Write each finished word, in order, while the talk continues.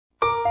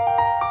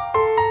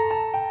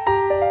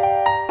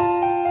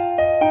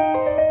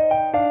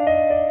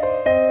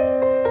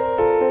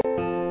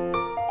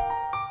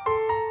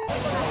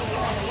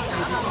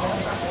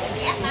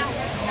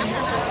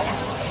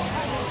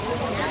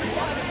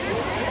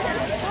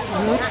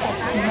Good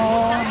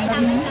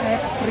morning,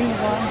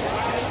 everyone.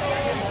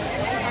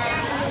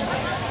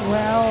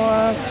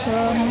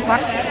 Welcome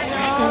back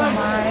to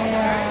my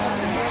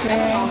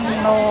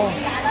channel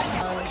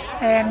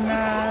and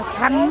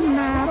Thanh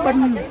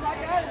Binh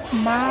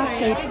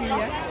Market.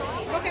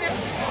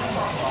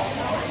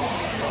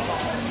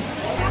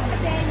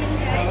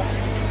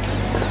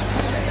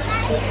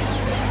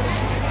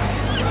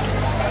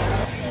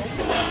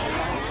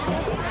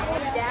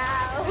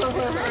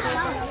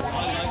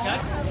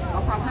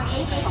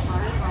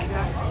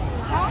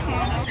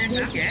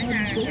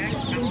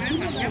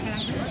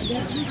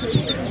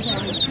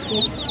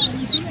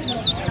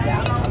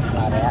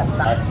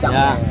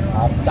 Dạ.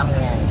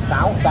 100.000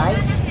 6 cái,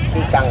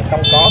 khi cần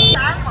không có.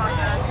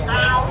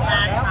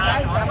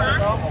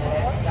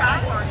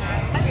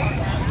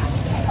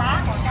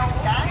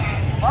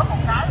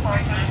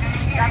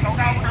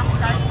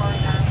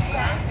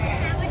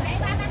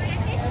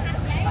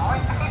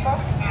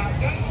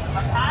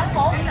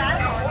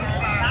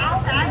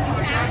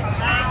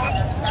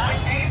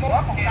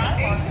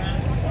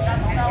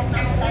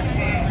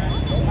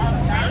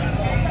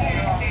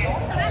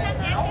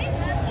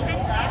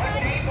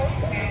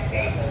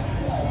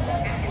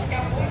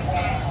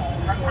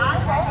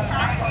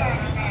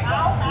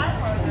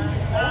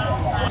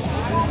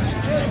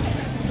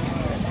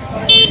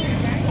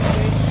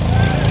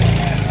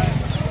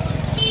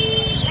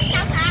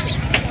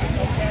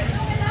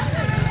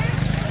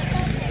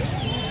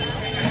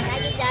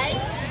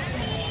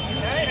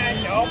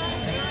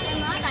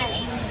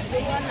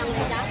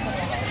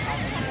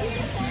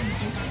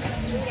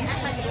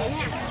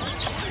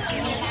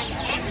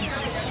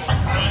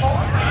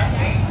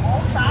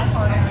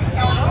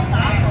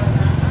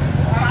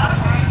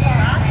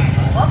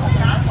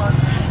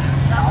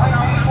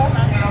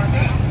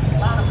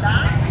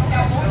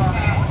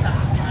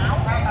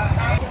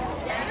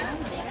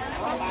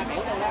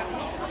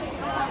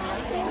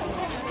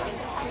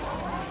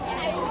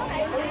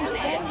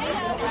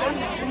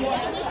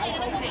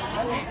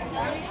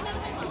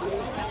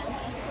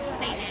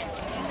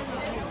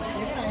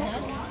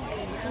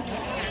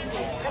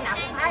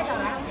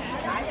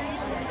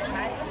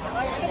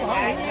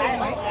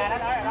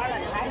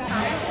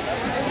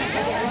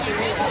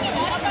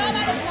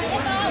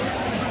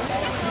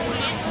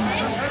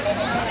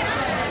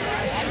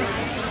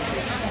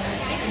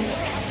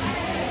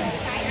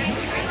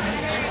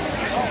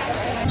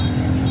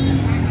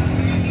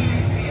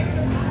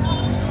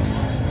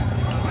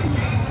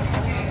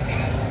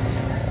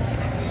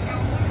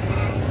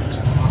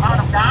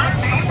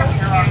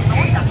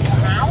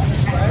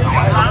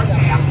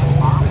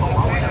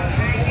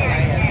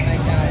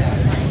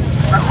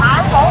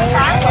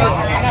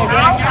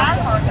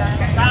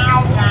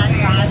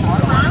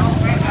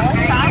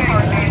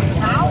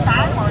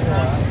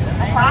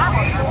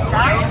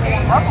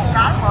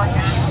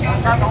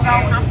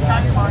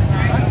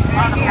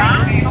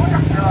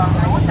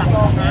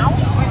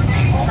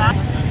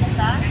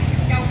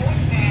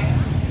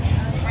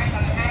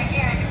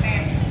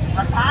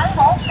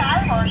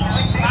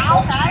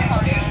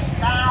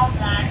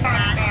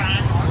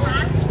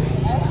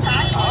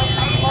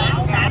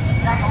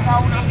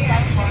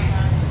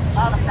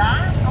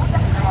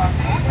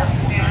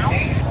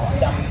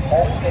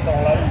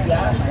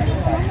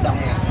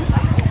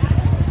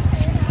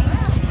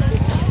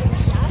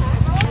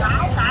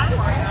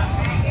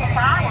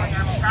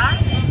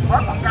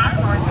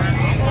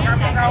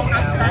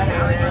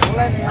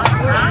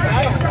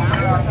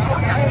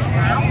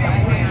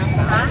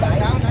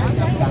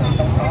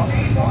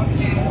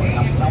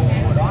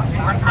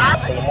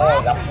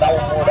 Gặp đâu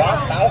mua đó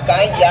 6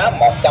 cái giá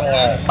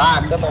 100.000, 3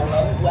 cái bông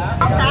lớn giá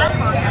 6 cái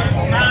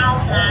 10.000, cao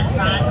ngàn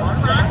vài thoải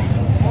mái,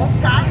 4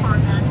 cái 10.000,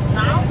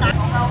 6 cái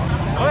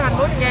Hỏi hành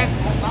 40.000,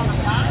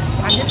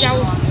 hành với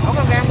châu, hỏi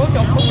con gan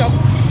 40, 40.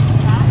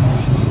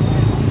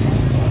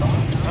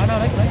 Ở đâu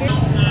lấy cái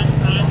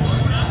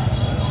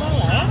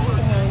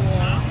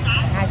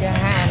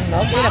hai anh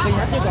nửa ký là pin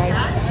hết chứ rồi.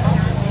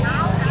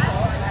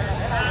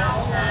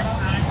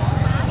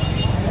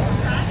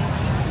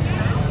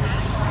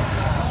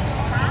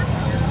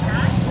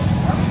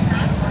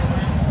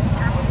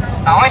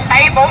 Tỏi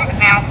sấy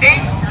 40.000 ký,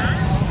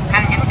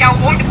 hành Vĩnh Châu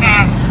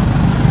 40.000,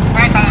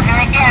 khoai tây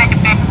 2 ký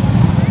 20.000,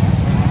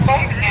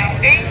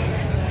 40.000 ký,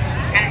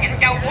 hành Vĩnh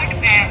Châu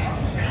 40.000.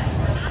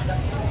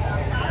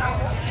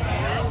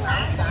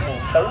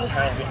 Sứ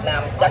hàng Việt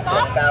Nam chất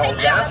lượng cao,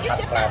 giá thật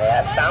là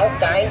rẻ, 6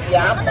 cái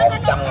giá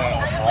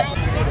 100.000 hộp.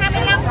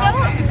 25 chú.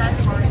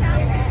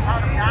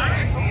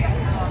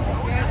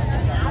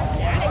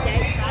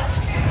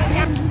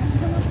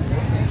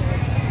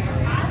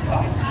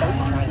 Sứ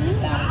hàng Việt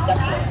Nam chất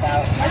lượng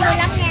cao.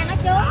 15.000 đó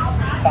chú.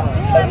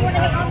 Sứ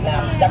hàng Việt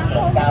Nam chất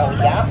lượng cao,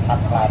 giá thật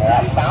là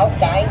rẻ, 6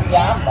 cái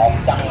giá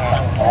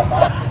 100.000 hộp.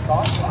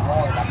 Có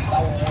thôi đặt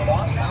đâu mua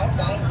đó 6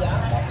 cái giá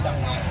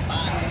 100.000, 3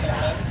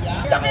 cái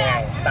giá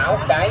 100.000, 6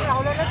 cái,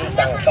 khi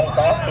cần không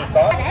có, khi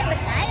có. Để mình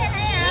cải thấy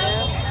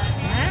không?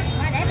 Hả?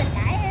 Để mình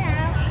cải thấy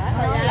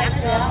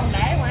không?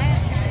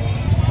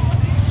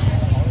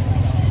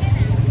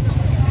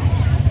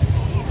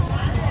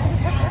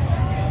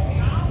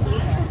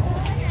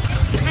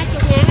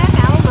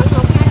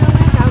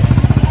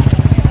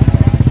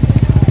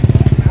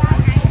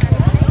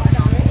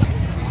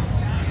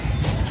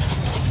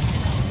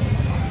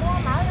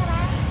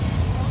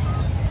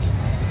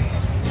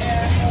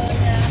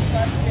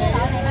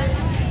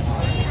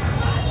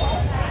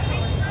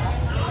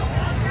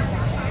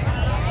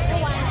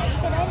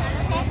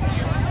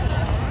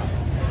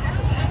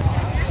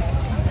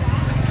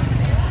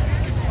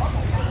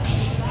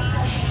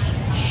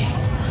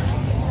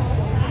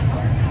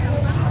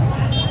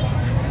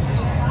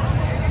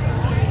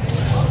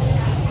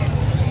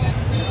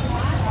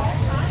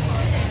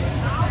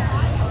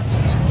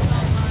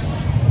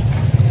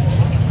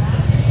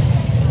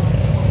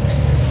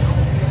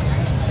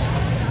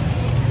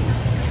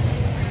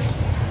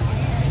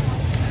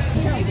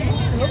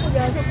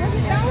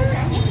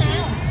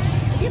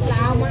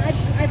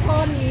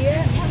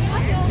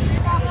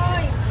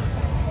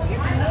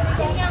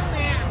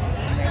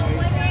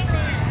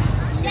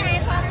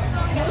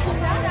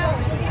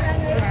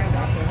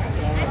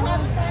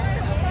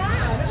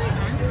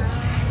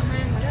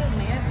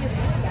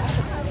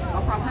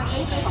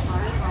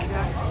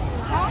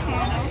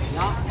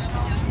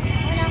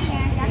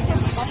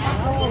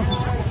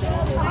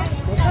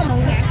 Có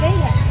 10.000 ký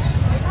vậy.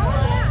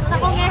 Sao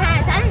con nghe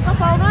hai sáng có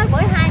cô nói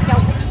bữa 20.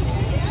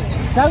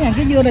 6.000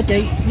 ký dưa nè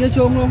chị, dưa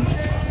suông luôn.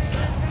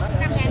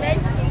 5.000 đi.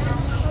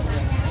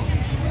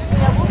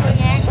 Giờ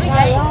 40.000.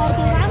 Trời ơi,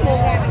 tôi bán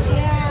 10.000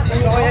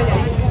 kia. Rồi vậy.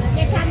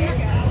 Cây xanh á.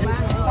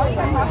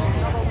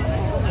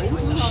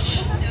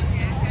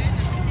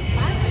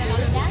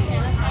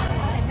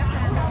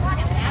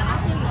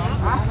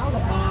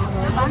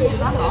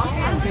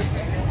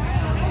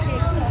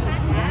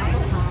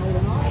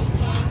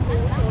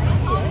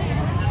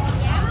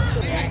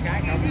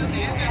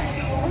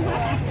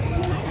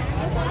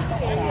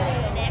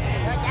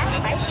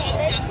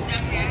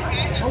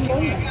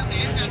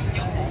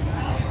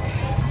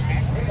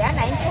 Giá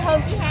này có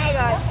hơn ký 2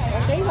 rồi, 1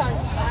 ký thôi.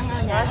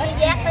 Dạ cái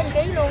giá tới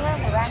ký luôn á,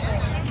 13 000.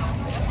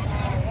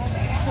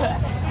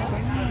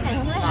 Này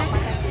không lấy hả?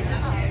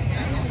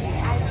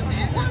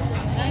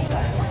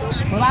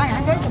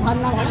 13.000 ký chụp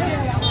hình là phải.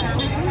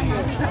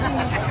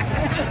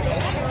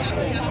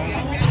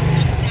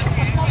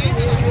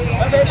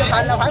 Bởi vì chụp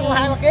hình là phải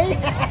 12 ký.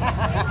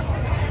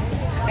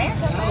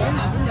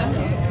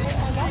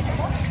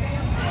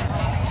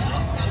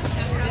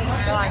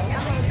 Rồi.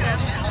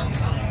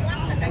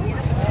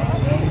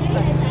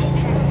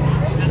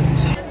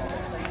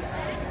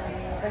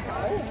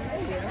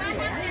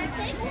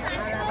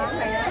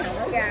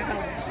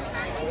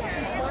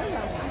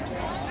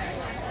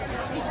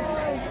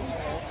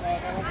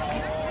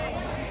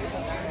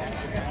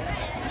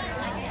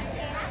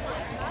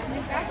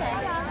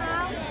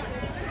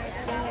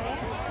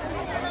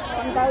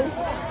 Con tư.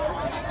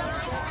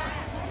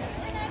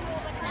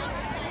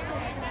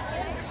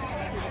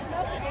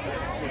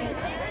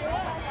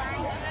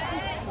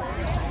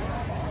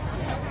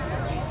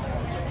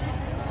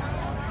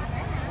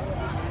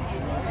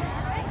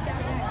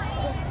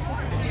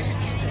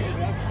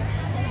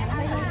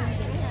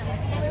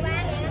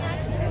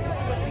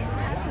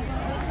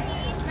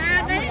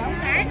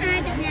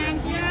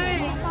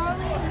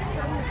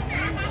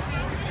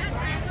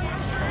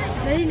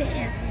 Đi nè.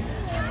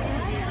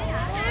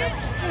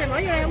 Cái này bỏ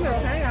vô đây không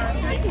được hả rồi?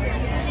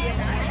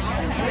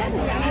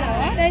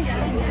 Đi.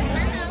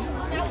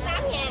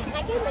 8.000,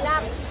 2 kg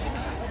 15.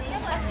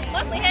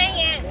 Bớt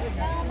 12.000.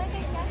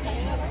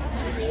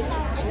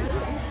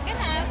 Cái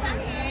nào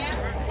 6.000.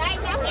 Đây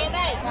 6.000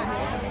 đây.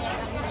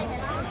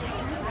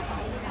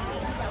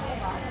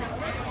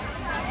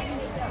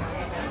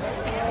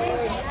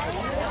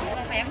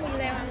 Khỏe không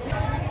leo.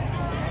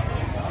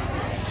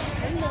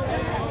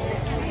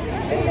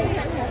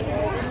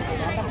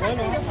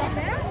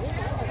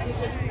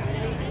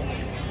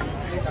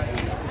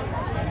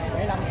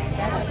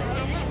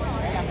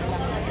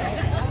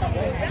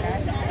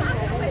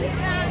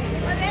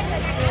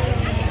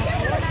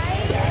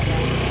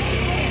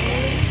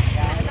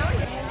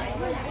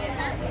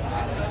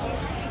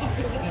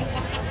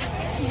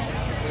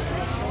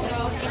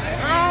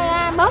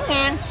 Bớt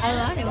ngàn.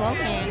 Đó thì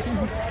 4.000.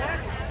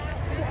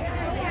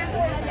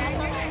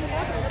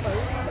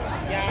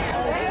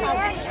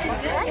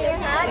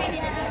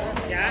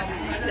 Dạ,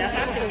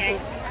 8.000.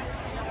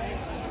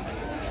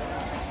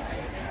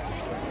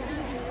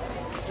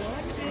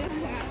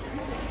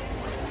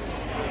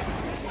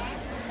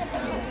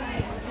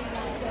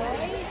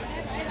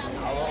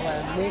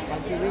 Biết bạn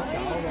chưa biết chỗ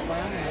mà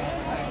bán này.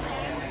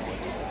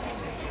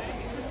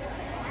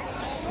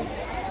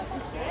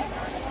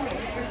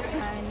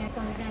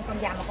 Con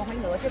già mà con phải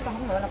ngựa chứ con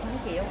không ngựa là con không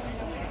chịu.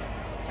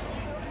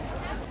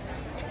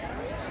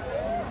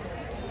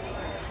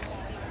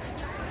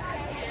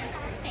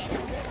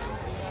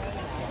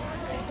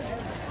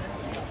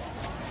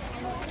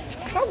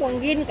 Có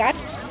quần jean cả.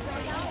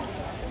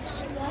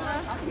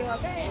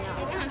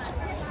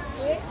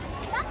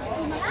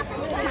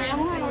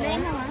 Màu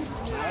đen đâu hả?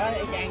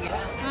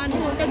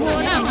 Trên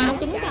mua đó mà không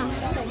trúng đâu.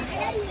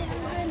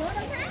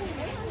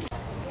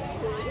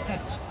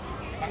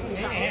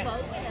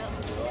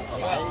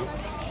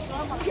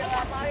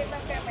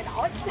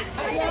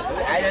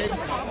 Chạy đi.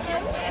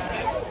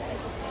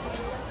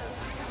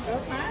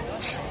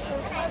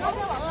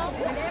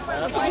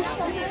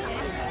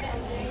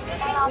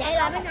 Vậy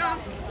là mới ngon.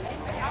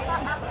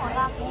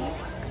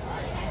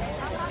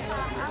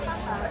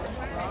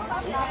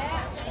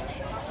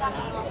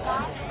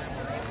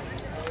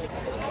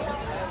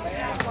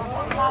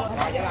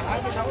 Vậy là hết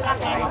cái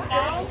 6.000.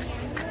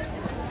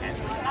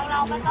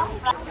 Lâu mới có một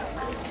lần.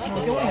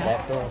 Chú này đẹp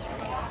luôn.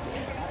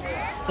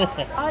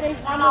 Đi,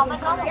 lâu mới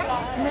có một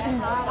lần.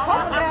 Hốt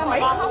ra Mỹ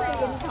hốt thì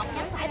dùng học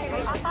nhắn phải thì Mỹ.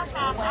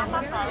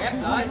 Ép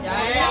rồi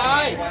chạy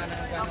ơi.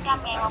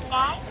 100.000 một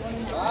cái.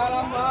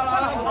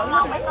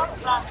 Lâu mới có một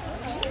lần.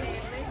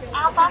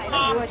 Áo bát nè,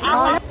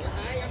 áo bát.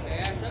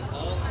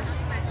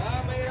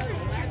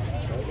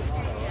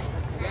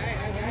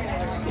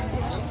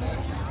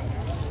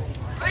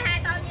 Có 2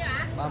 tô nhiêu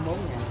ạ? 34.000.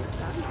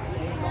 Trả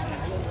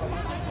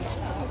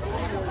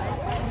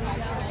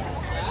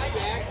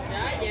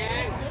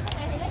vàng.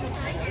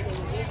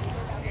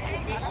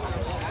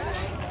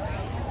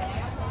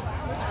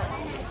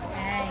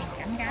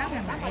 Cảnh cáo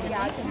là bại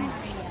giỏi chân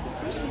mại.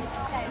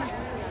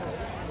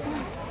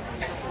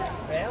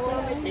 Rẻ quá.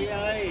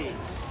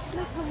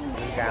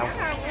 Cao.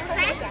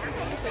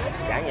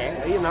 Giản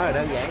nhãn, ý em nói là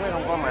đơn giản, nó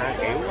không có mà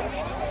kiểu.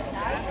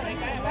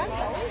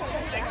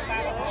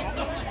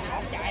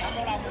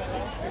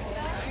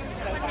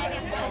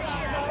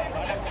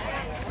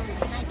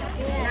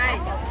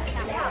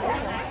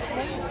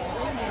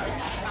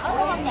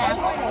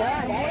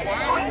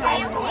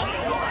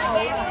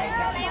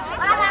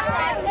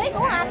 Ký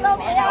của hành luôn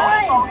chị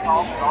ơi.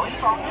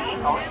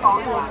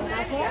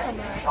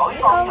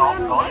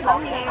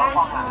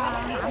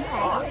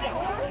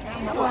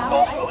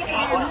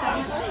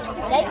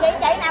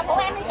 Chị nào của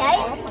em đi chị.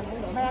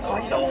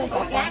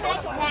 Dạ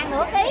 20.000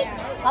 nửa ký.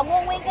 Còn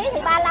mua nguyên ký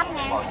thì 35.000.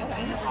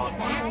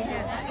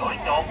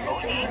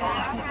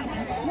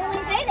 Mua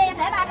nguyên ký đi em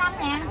để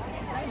 35.000.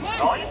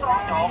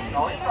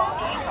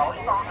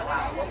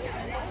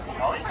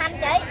 Hành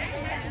chị.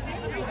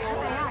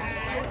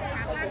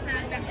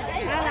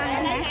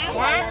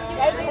 Dạ,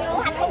 chị của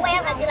hành con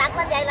queo nè, chị lật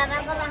lên vậy là nó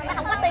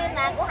không có tim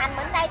nè, của hành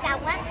mình đây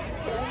trồng á.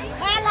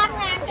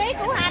 35.000 ký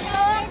của hành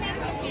luôn.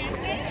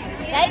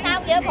 Chị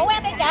nào chịu phụ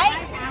em đi chị.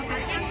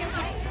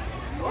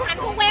 Của hành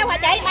con queo hả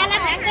chị,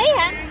 35.000 ký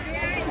hả?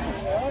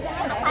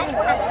 Không phải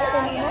của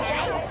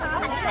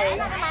hành hải,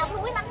 nó mau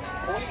thúi lắm.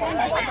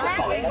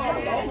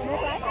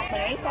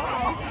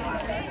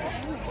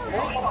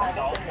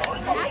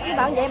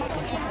 Bạn vậy.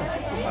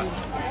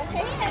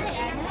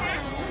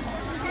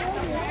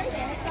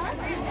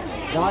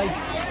 Rồi,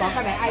 còn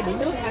cái này ai bị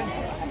nước ăn?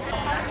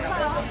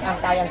 Ăn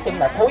tay ăn chân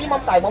là thúi,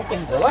 móng tay móng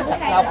chân rửa sạch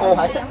lau khô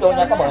hả, sức vô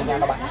nha, có 10.000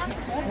 đâu bạn.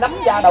 Nắm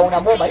da đầu nào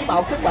mua 7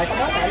 màu sức bạn không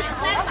nói vậy.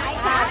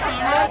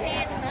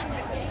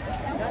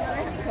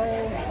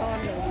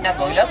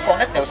 Người lớn con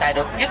nít đều xài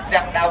được, nhức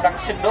răng đau răng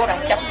sưng đố răng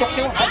chấm chút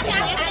xíu hết.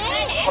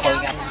 Có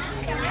 10.000.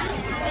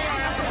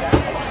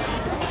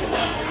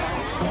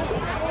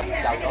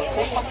 Trời ơi,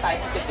 thúi móng tay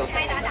móng chân rửa.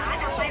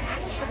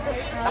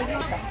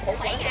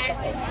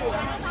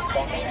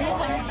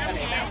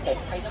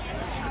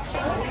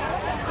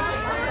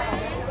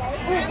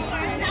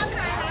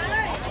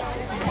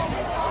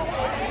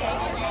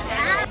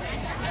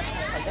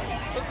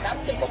 Sức đám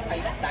sức bụng hay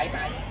đất đại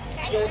này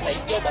vô thị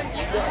vô bệnh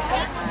viện đưa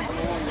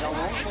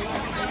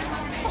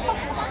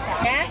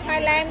Dạ,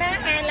 khoai lang đó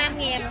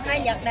 25.000, khoai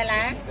Nhật Đà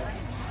Lạt.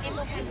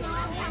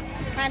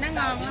 Khoai nó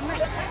ngon lắm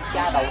á.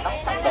 da đầu nóng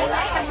tóc độ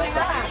lá hai bên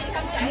đó.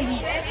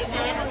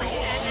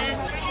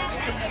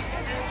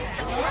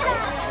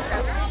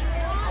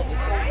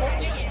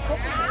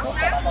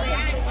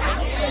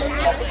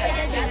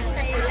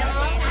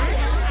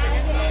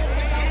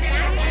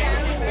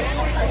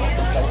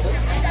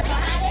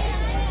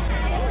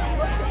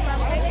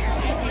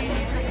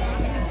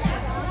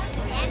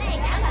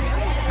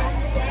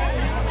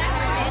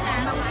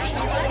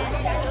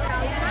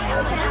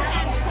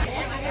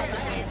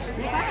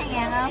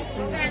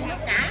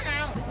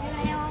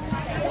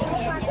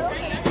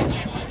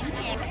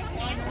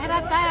 Cái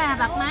đó có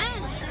bạc má.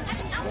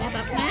 Dạ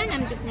bạc má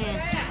 50.000.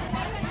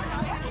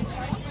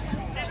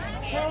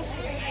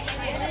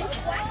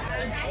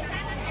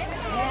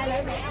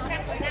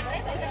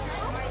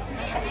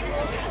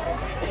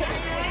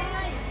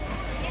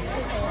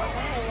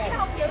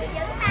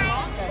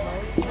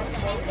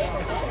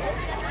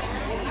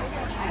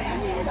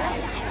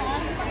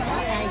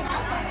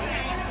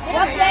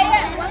 Quấn dây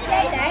á, quấn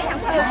dây để không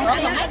thường.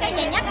 Mấy cái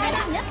dây nhất cái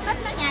nhất thích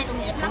nó nhai còn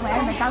nhịp lắm.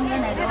 Mẹ mày cân cái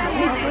này được không?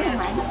 Cưới thằng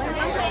mày.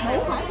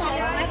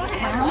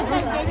 Mà không có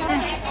dây cho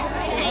mẹ.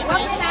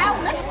 Quấn cái nào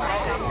nít.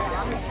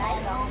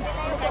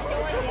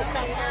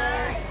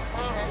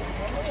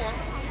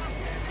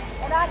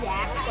 Cái đó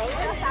dạ chị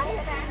nó xấu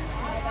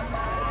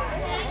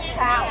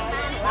sao?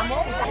 Bà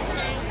muốn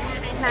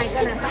này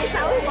cái này xấu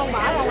xấu con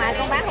bỏ ra ngoài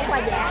con bán không qua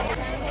dạ.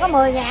 Có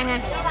 10.000 à.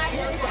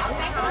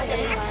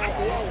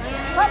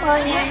 Có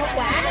 10.000 một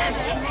quả đó.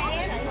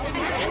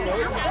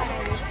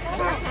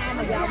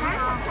 Mà giờ má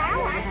con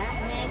 6 hả?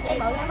 Cái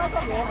bự nó mới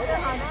có vụ bự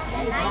thôi.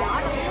 Nó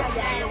nhỏ nó qua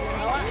dài luôn.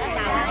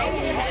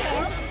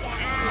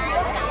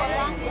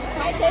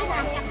 Mấy ký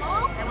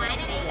 501. Ở ngoài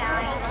nó đi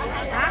rồi.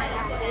 Hả?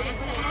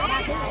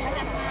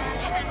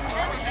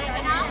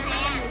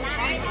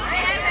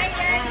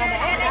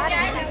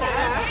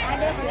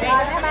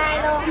 Rồi nó bay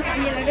luôn.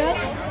 Như là rớt.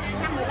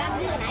 5-15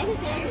 kg hồi nãy.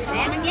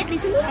 Mẹ mang dép đi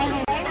xuống.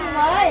 Em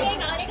ơi.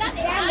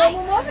 Em mua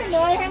 41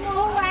 người hay mua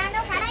hôm qua nó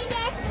phải lấy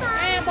dép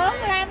thôi.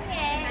 45.000.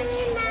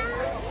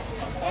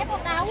 Dép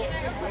một đâu?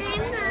 Em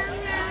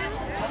hơn.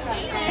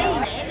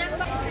 Mẹ nó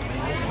bắt.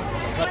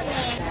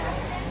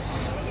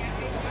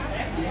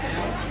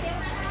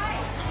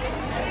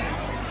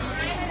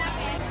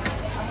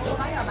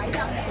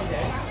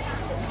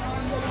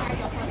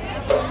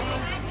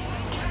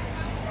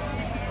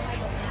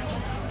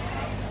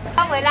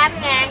 Có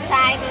 15.000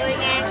 xài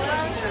 10.000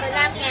 luôn,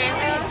 15.000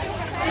 luôn.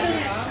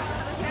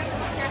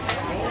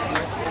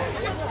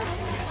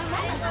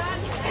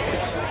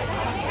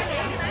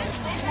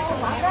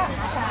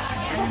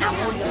 Nào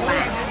mua giùm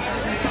bạn.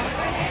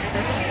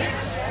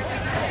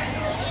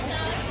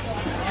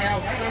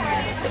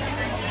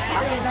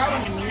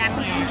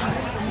 15.000.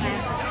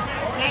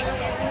 Cái.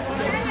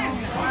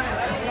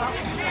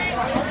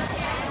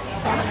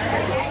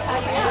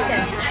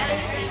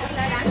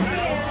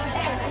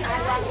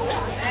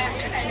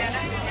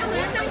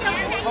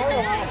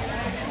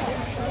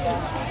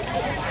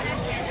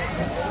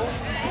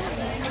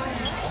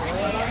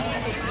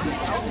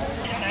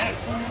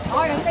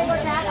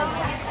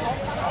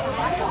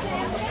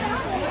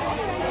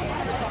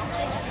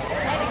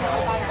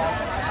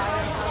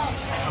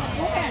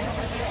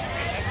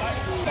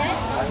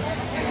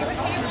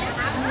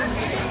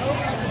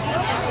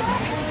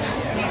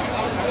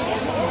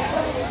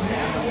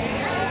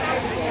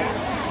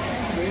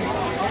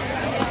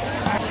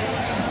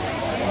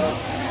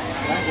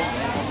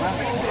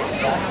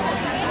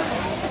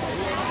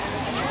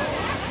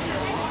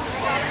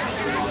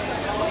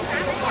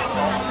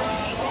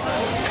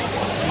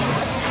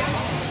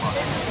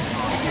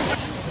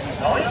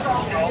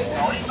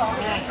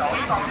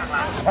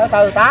 Phải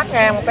từ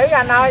 8.000 một ký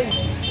anh ơi.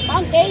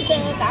 8 kg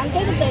tặng ký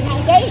cũng tiền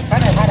 2 kg. Cái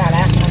này phải Đà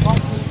Lạt mà con.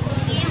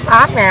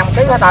 8.000 một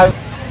ký phải từ.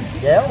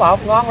 Dẻo bột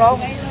ngon luôn.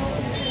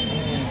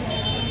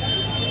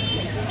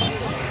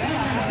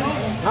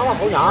 Nó mà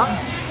củ nhỏ.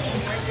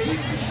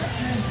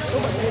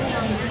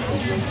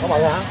 Có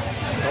bự hả?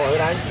 Có bự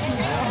đây.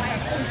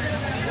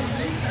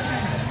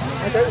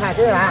 Mấy ký 2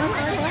 ký hả?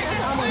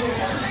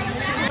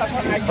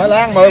 Khoai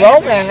lang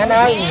 14.000 anh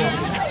ơi.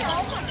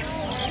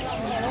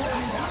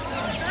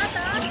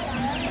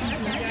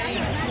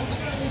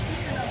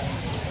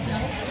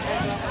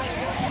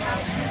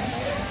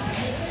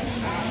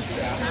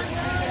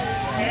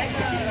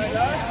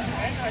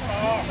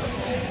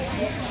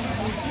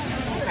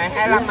 Hàng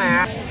 25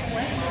 mà.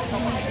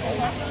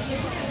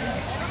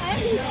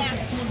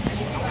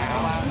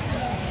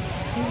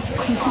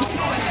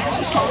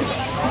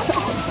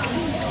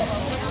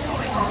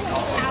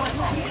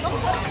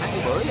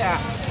 Bữa ra.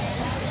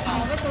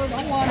 Cái tôi bỏ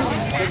quên.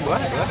 Bữa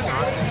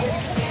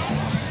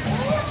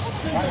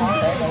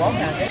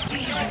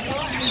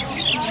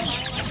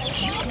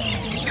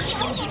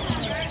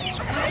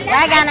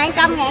Dạ gà này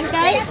 100.000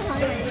 ký.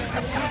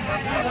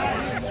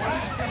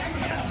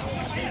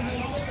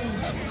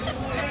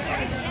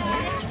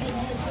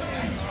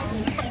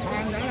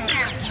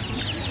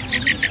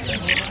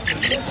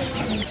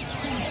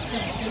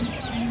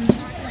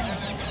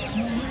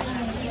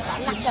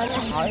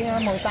 Hỏi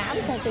 18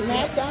 cm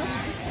đó.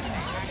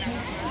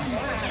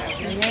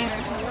 Nha.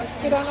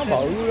 Cái đó nó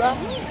bự lắm.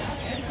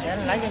 Để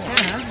anh lấy cho nhỏ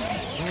hả?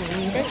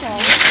 Cái sò.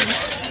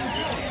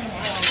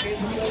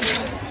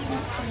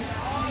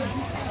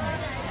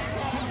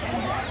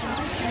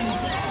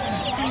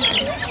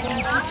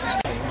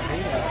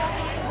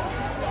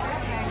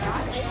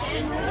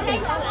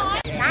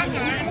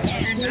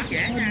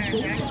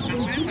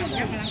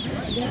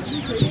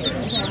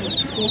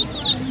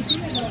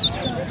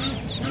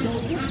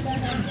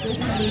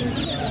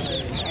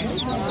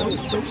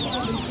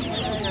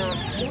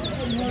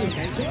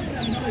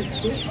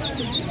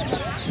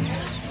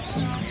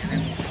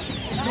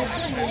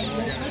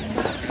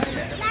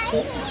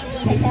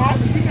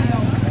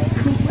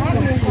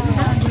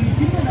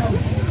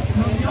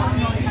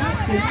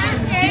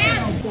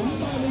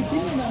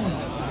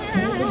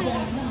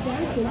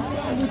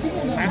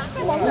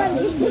 Cái bụng lên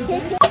chị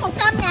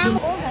 100.000.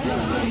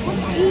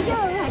 Gì chứ?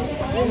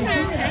 Biết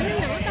sao tại nó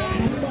nhỏ to.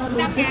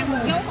 100.000 một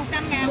chú,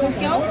 100.000 một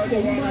chú.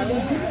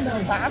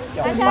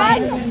 Tại sao?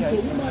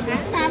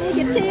 Làm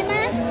vịt xiêm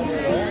á.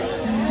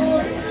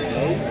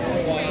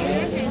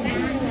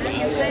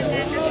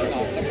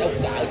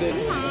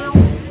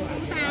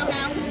 Sao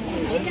đâu.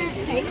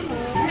 Chỉ nó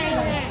mượn đây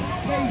nè.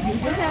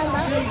 Bữa sao đó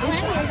bán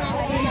luôn đâu.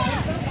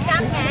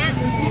 100.000.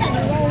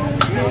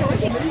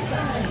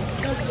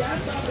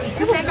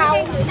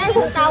 Cái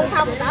phụ cầu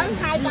không tới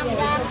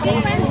 200g.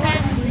 Không bán 100.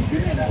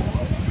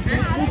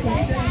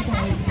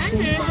 Bán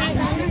 2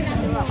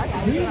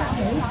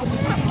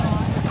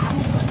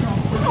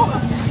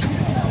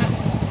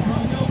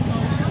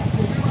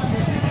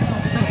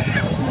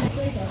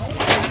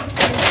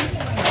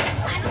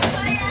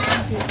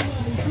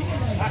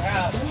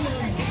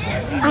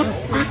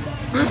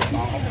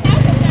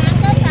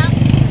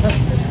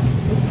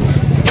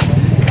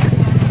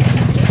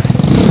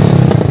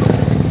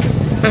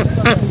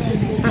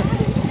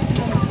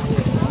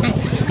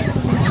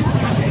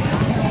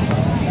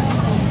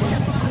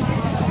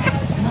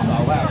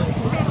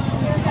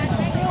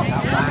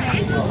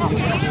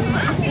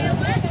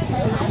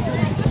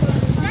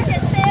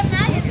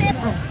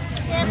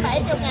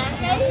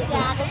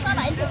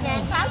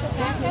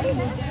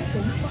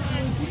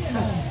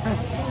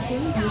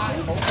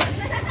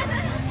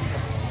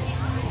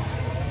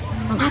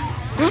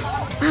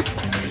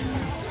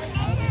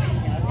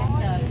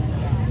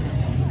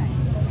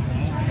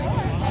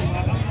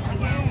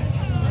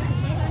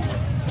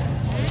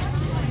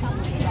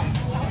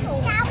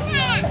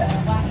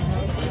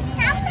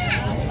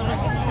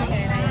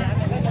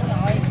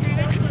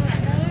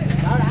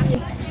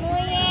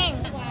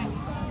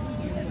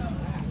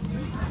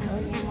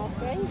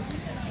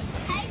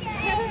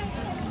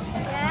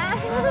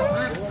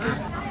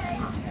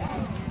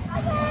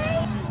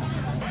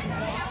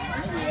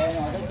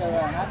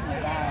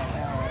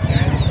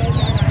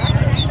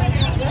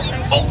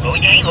 Một rưỡi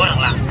giấy mỗi lần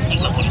làm chỉ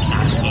có 1 xả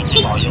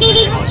chỉ bò vô.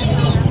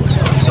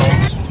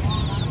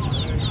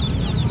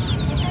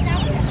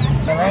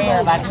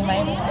 Mấy 3 mấy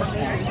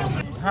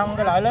không,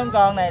 cái loại lớn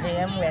con này thì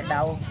em quẹt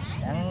đầu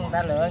đặng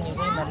ta lựa, nhiều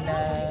khi mình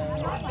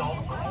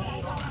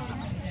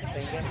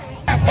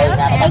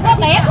đừng có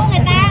bẻ của người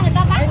ta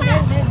bắt á.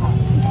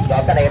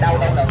 Rồi cái này đâu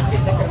đem lần xịt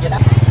nó không dây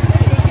đắp.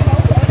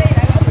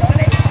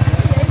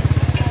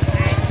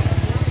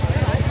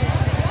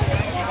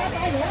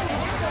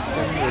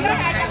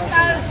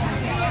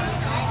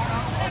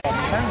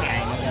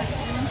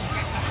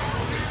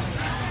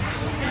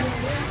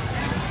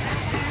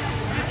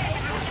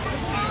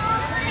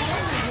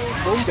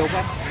 chục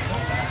anh.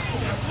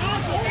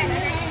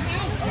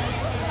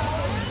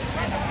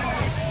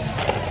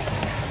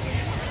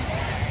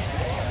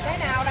 Cái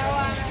nào đâu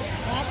à?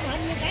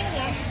 Cái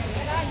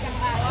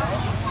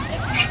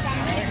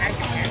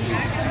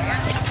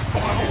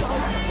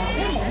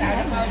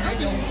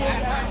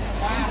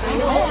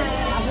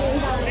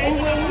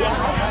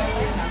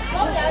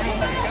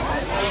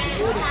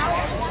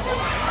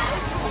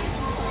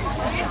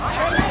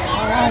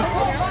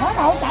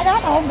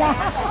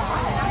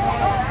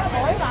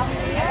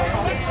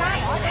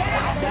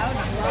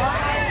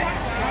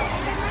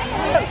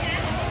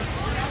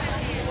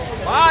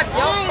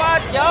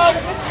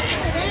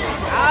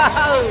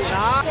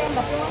Đó.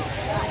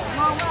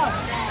 Ngon không?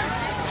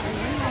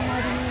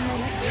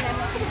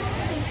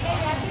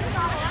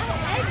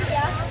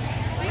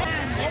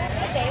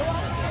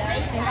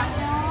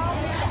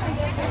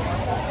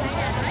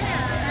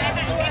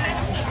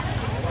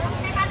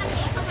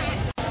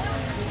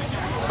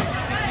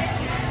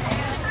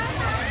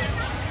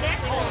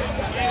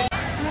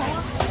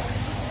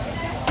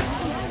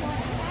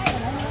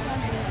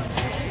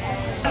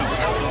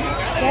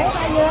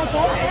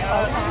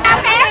 Cao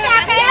kéo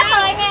nha, kéo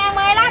 10.000,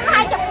 15,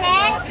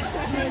 20.000.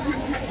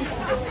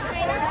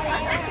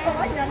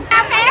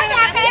 Cao kéo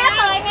nha, kéo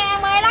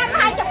 10.000, 15,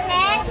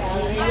 20.000.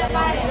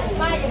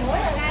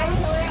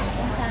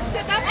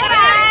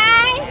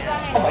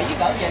 Bị gì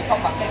cỡ về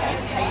không bằng cái này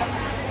hay.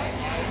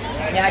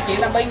 Nhà chị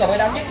Thanh Binh ngồi bên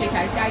đâu nhất chị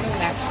xài chai không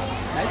nè.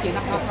 Để chị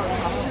nắp không.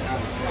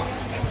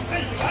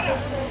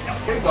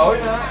 Cái gối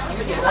nữa.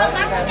 Cái gì đó.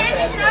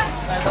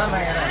 Đây có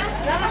này nè.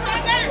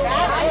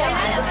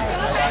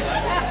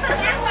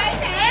 Quay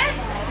nè.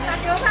 Sao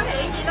chưa phát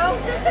hiện gì luôn.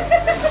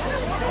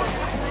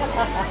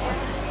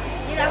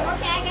 Chị đâu có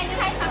cha nghe, tôi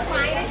thấy phần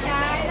ngoài đó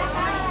trời đất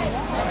ơi.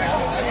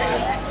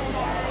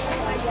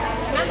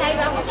 Năm này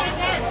rồi có cha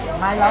nha.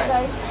 Mày lột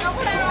đi. Không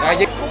có đâu rồi.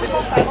 Rồi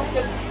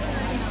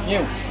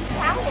nhiêu?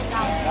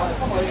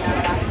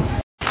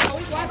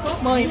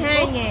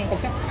 12.000.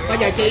 Bây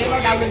giờ chị nó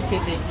đau lưng xịt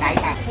thì đại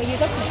à. Thôi dư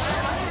tức.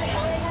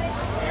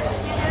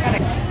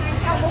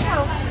 Không đúng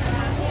không?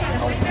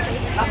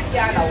 Lắp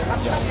da đầu lắp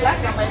lát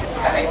ra đây.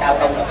 Cái này đau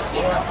lưng là một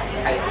xíu lắm.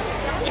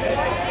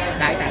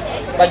 Đại nè.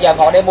 Bây giờ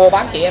họ đi mua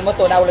bán chị em với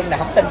tôi đau lưng là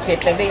không tin xịt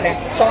tiền đi nè.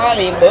 Xoa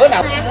liền bữa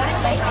nào.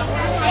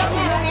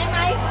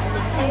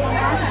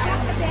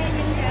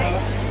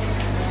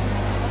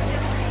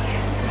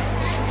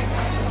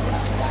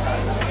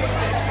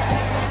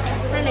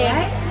 Đây nè.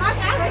 Nói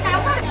cá ở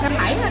đâu á?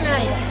 57 thôi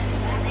này.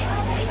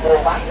 Mua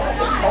bán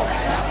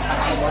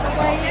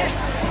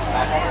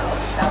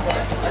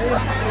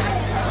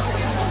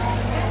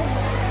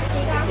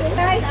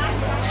Đây.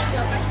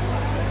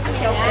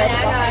 Dạ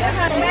rồi, đó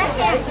thôi bác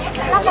nha.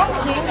 Nó bóng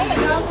chuyện cái này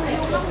luôn,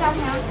 không đâu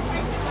hả?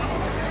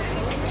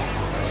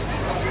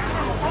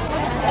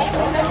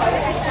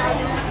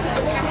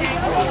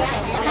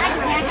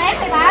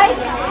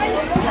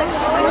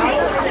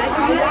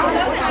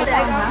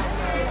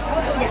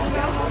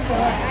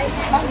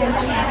 Bóc tiền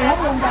 100.000 hết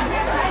luôn con.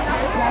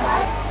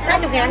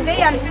 60.000 ký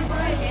anh.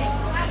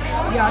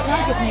 Giờ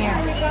 60.000.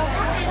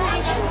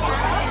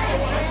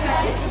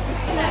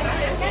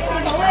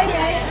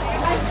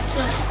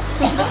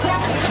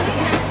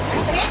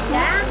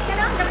 Dạ, cái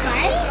đó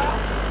 170.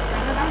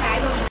 Nó bán lại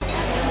luôn.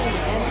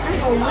 Anh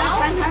cùng lắm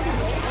bán hết.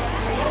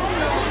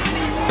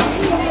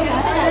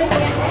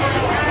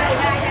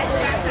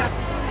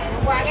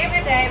 Qua kéo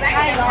cái đề bán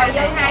Đây rồi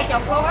dư 20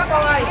 luôn á cô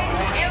ơi.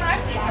 kéo hết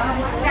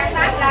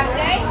 180 làm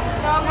ký.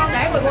 Con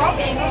để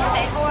 14.000 luôn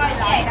á cô ơi.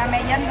 Rồi đà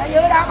mè Vinh ở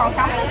dưới đó còn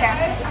sống nữa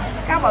kìa.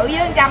 Cá bự dưới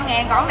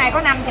 100.000, còn này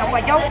có 50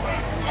 rồi chú.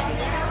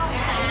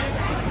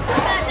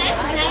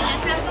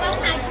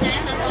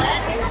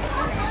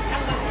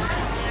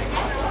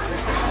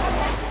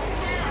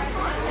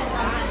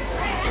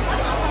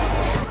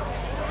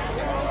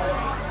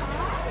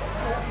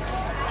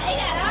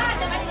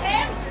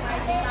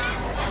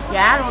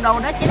 Dạ, đồ đồ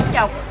đó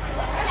 90.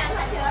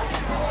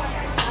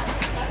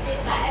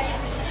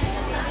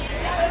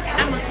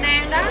 Ăn mực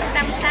nang đó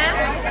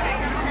 160.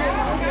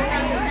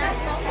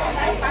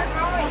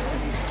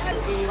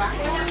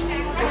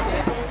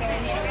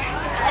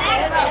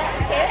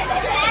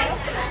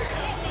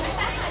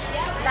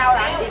 Sao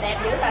lại chị đẹp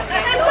dữ là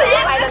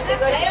quay lên chị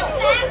cười đéo.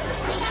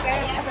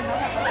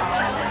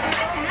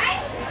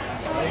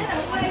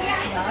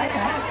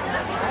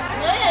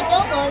 Dưới là chú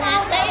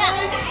 10.000 ký á.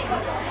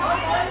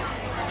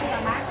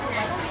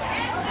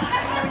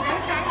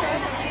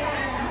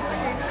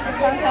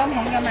 Thơm thơm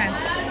không cho mà.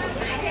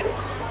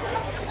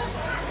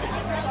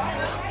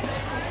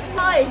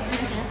 Thôi.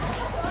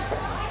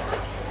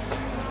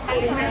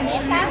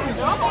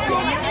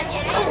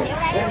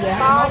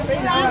 Còn biết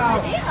rồi,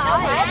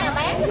 không phải là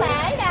bán cái bà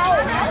ấy đâu.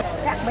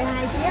 Cắt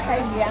 12 chiếc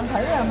hay gì ăn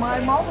thử là mới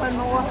mốt lên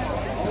mua.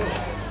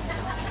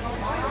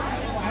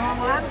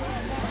 Ngon lắm.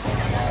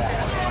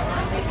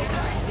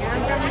 Dạ,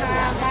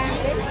 130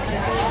 kg.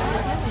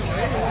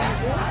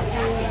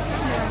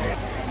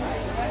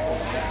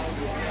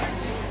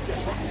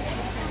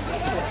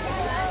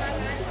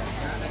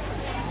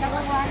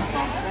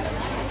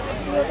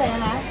 Nhiêu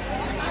tiền hả?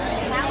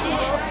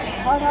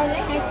 Thôi thôi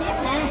lấy 2 chiếc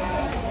nè.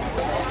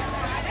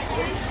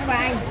 Cái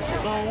bài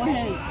ngon quá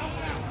ha.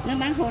 Nó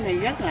bán khô này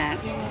rất lạ.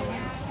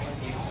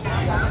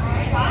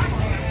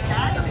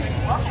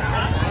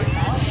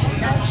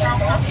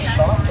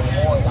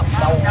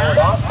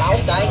 Đó 6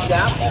 cái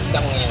giá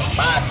 100.000,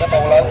 3 cái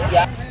tô lớn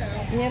giá.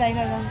 Như đây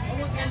thôi con.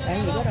 Tại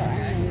vì có đồ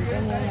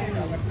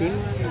ăn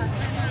chuyện.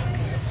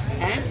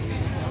 Hả?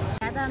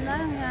 Dạ tôm đó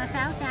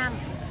 600.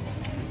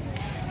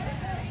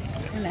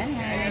 Lẽ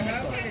hai.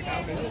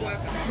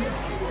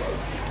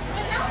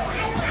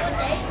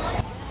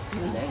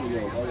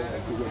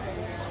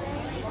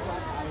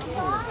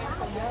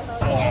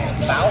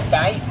 6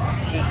 cái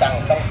khi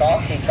cần không có,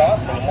 khi có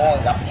thì mua,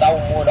 gặp đâu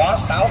mua đó.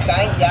 6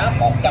 cái giá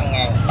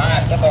 100.000,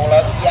 3 cái tô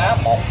lớn giá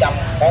 100,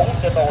 4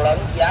 cái tô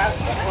lớn giá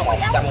cũng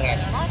 100.000.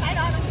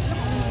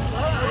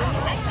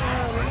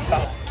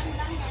 Xong.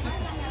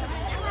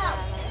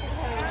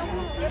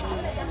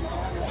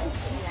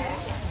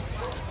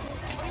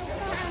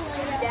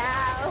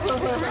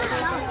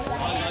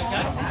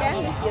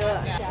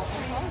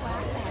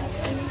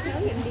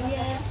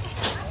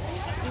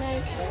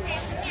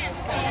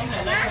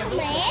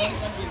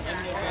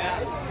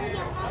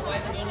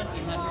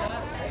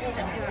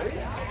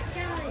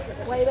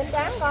 Quỳ bên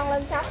trán con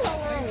lên sắm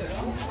luôn ơi.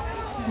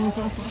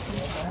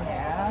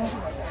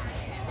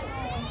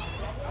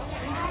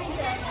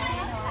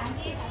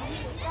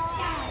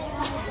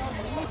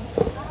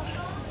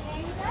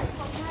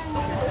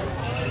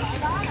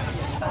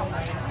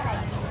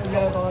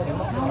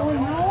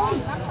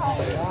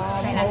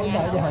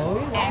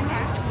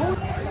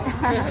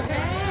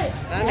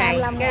 Ở này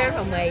cái đó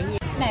hồng mì.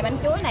 Này bánh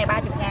chuối này 30.000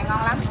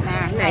 ngon lắm. Nè,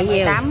 này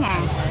nhiều. 18.000.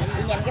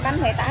 Chị nhìn cái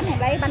bánh 18 này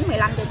lấy bánh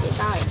 15 cho chị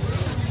coi.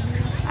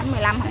 Bánh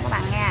 15 không có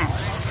bằng nha.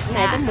 Cái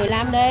này tính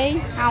 15 đi.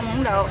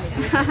 Không được.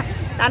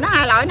 Ta nói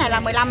hai loại này là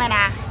 15 này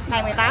nè,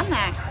 này 18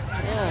 nè.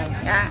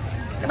 Dạ.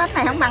 Cái bánh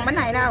này không bằng bánh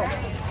này đâu.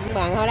 Không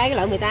bằng thôi lấy cái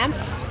loại 18.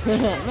 Bye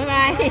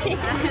bye.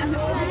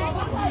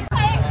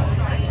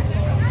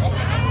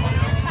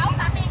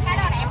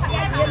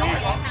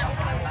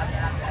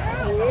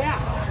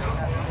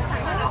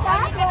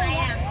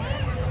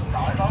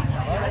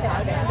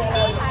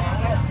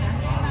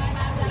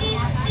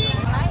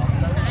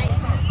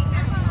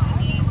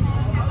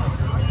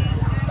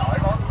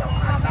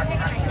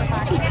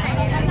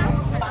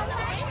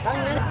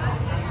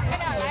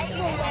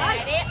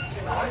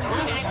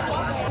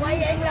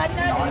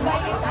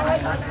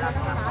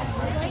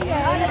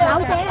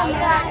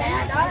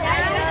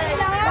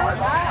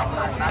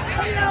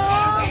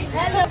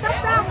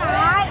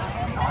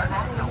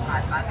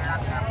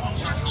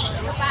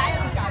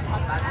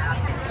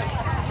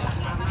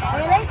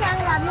 Lấy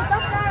khăn làm như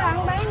cốc đó là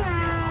bán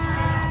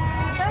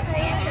Tết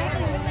thì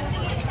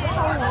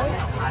không nguội.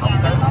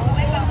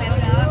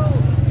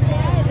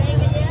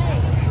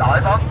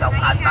 Đổi 4 chục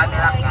hành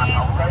 35.000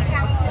 một ký.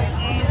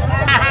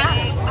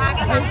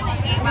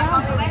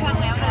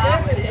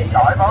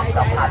 Đổi 4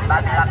 chục hành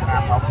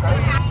 35.000 một ký.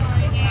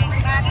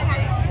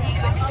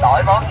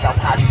 Đổi 4 chục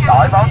hành 35.000.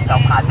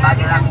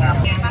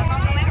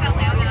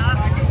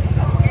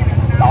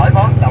 Đổi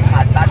 4 chục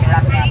hành 35.000 một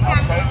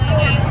ký. Đổi 4 chục hành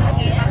 35.000 một ký.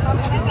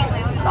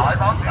 Đổi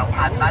 4 chục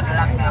hành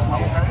 35.000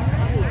 một ký.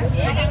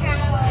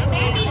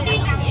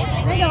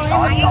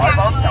 Đổi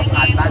 4 chục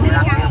hành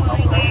 35.000 một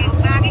ký.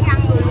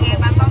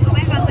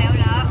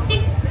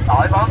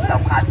 4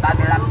 chục hành 35.000 một ký. Đổi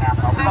 4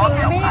 chục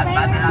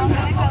hành 35.000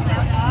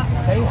 một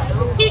ký.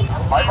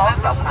 Đổi 4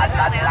 chục hành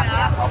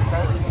 35.000 một ký.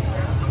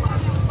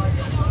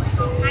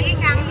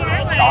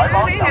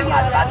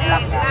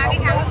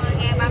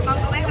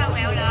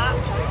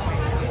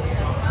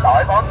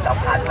 Đổi 4 chục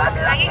hành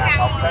 35.000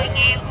 một ký.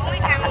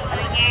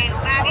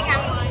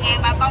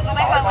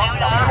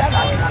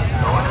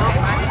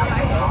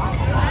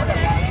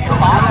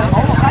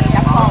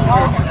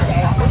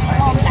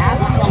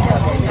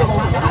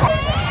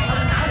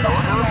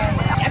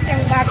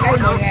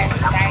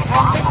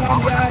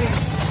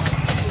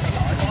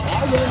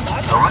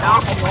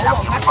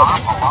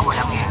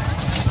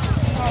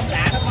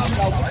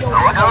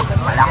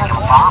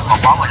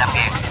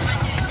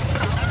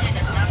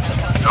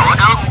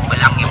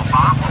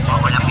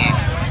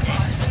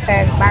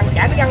 Bàn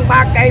chả nhân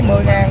 3 cây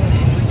 10.000,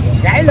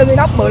 rải lưng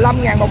inox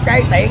 15.000 một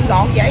cây, tiện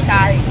gọn dễ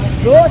xài.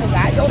 Rứa thì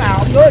rải chỗ nào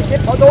không rứa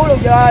ship bỏ túi luôn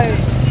chơi.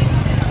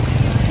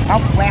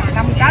 Hồng quẹt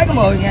 5 cái có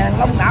 10.000,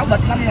 lông não bịch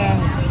 5.000.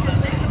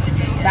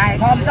 Xài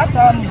thơm sắp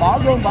thơm, bỏ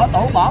gương bỏ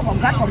tủ bỏ phòng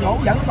khách phòng ngủ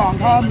vẫn còn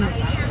thơm.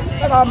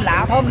 Cái thơm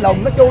lạ thơm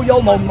lùng, nó chu vô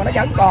mùng mà nó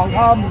vẫn còn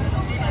thơm.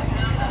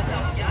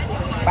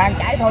 Bàn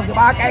chải thôi thì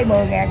 3 cây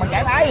 10.000, bàn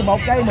chải thái thì 1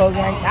 cây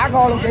 10.000, xả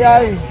khô luôn chị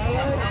ơi.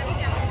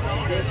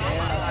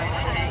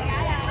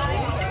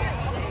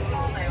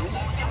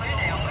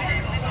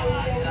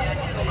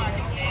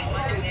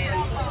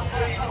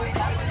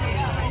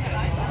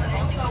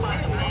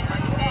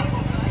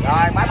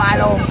 Rồi bye bye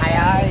luôn thầy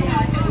ơi.